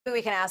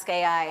We can ask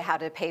AI how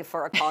to pay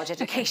for a college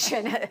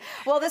education.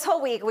 Well, this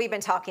whole week we've been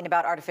talking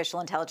about artificial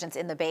intelligence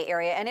in the Bay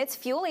Area, and it's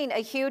fueling a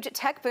huge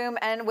tech boom.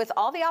 And with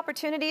all the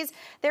opportunities,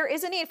 there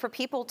is a need for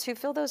people to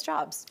fill those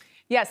jobs.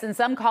 Yes, and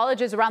some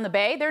colleges around the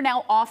Bay, they're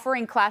now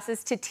offering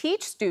classes to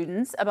teach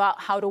students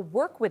about how to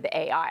work with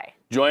AI.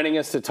 Joining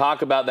us to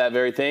talk about that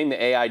very thing,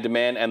 the AI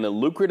demand and the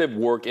lucrative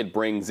work it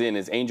brings in,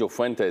 is Angel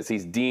Fuentes.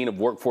 He's Dean of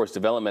Workforce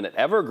Development at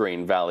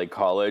Evergreen Valley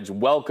College.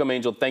 Welcome,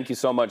 Angel. Thank you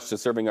so much for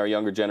serving our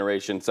younger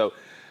generation. So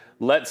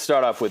let's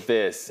start off with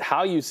this.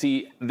 How you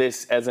see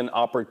this as an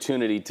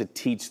opportunity to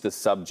teach the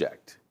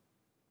subject?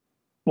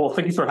 Well,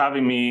 thank you for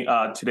having me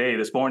today,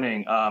 this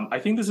morning. I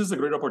think this is a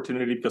great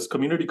opportunity because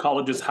community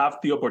colleges have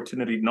the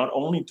opportunity not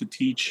only to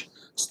teach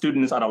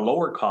students at a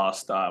lower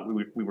cost,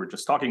 we were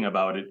just talking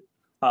about it,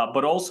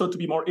 but also to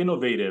be more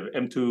innovative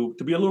and to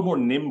be a little more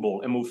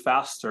nimble and move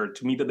faster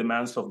to meet the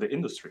demands of the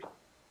industry.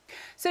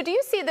 So do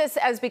you see this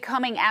as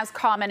becoming as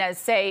common as,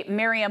 say,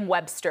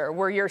 Merriam-Webster,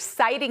 where you're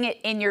citing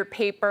it in your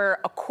paper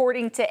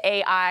according to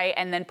AI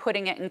and then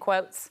putting it in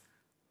quotes?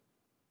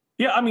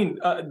 Yeah, I mean,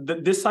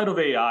 this side of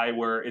AI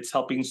where it's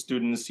helping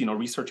students,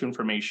 research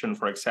information,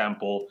 for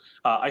example,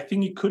 I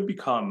think it could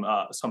become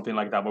something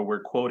like that where we're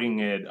quoting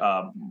it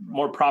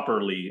more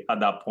properly at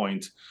that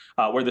point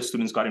where the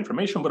students got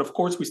information. But of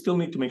course, we still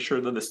need to make sure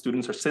that the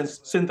students are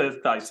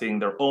synthesizing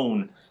their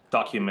own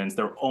documents,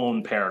 their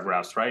own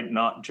paragraphs, right?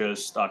 Not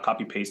just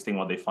copy pasting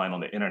what they find on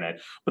the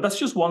internet. But that's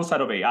just one side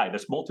of AI.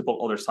 There's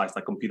multiple other sides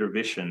like computer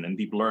vision and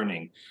deep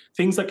learning,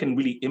 things that can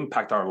really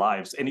impact our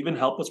lives and even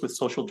help us with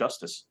social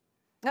justice.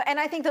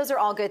 And I think those are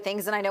all good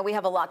things. And I know we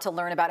have a lot to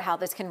learn about how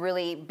this can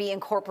really be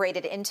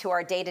incorporated into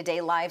our day-to-day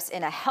lives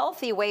in a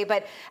healthy way.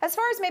 But as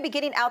far as maybe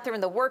getting out there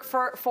in the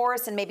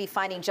workforce and maybe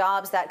finding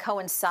jobs that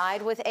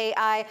coincide with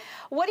AI,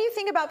 what do you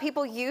think about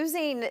people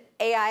using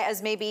AI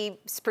as maybe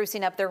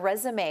sprucing up their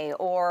resume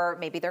or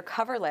maybe their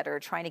cover letter,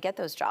 trying to get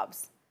those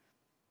jobs?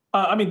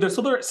 I mean, there's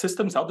other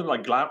systems out there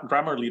like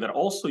Grammarly that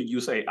also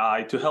use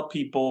AI to help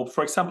people,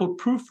 for example,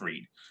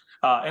 proofread.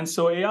 And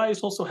so AI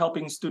is also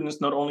helping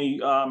students not only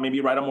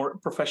maybe write a more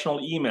professional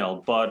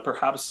email, but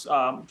perhaps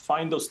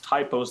find those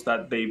typos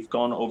that they've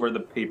gone over the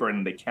paper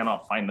and they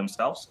cannot find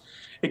themselves.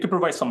 It could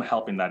provide some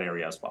help in that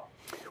area as well.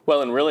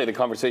 Well, and really the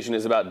conversation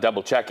is about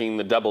double checking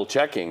the double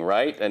checking,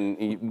 right?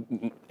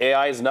 And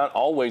AI is not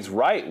always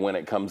right when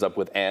it comes up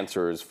with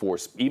answers for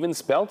even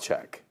spell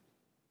check.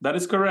 That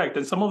is correct.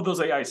 And some of those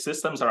AI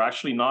systems are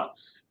actually not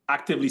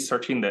actively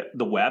searching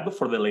the web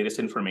for the latest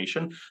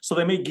information. So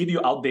they may give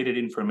you outdated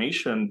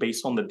information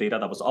based on the data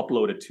that was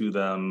uploaded to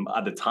them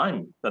at the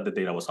time that the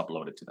data was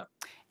uploaded to them.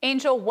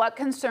 Angel, what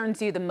concerns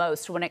you the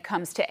most when it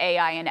comes to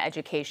AI in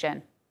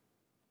education?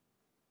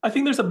 I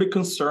think there's a big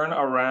concern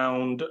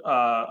around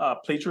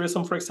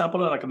plagiarism, for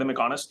example, and academic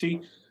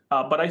honesty.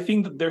 But I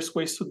think that there's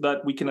ways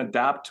that we can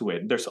adapt to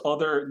it.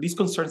 These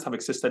concerns have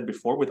existed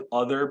before with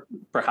other,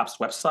 perhaps,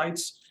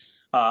 websites.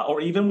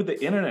 Or even with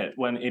the internet,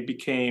 when it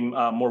became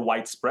more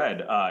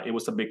widespread, it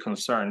was a big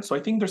concern. So I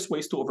think there's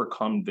ways to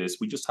overcome this.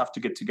 We just have to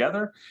get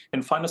together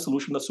and find a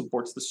solution that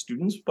supports the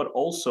students, but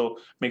also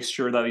makes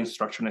sure that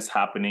instruction is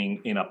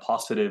happening in a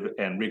positive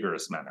and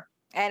rigorous manner.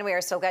 And we are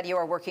so glad you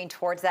are working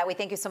towards that. We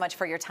thank you so much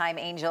for your time,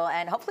 Angel,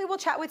 and hopefully we'll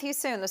chat with you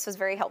soon. This was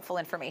very helpful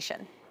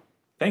information.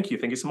 Thank you.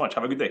 Thank you so much.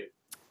 Have a good day.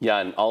 Yeah,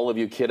 and all of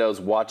you kiddos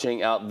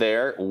watching out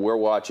there, we're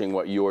watching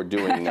what you're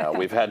doing now.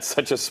 We've had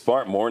such a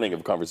smart morning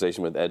of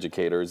conversation with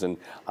educators, and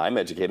I'm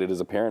educated as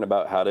a parent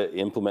about how to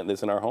implement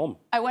this in our home.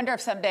 I wonder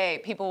if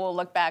someday people will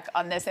look back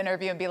on this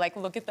interview and be like,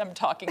 look at them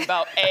talking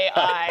about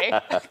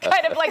AI.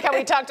 Kind of like how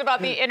we talked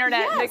about the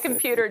internet and the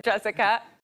computer, Jessica.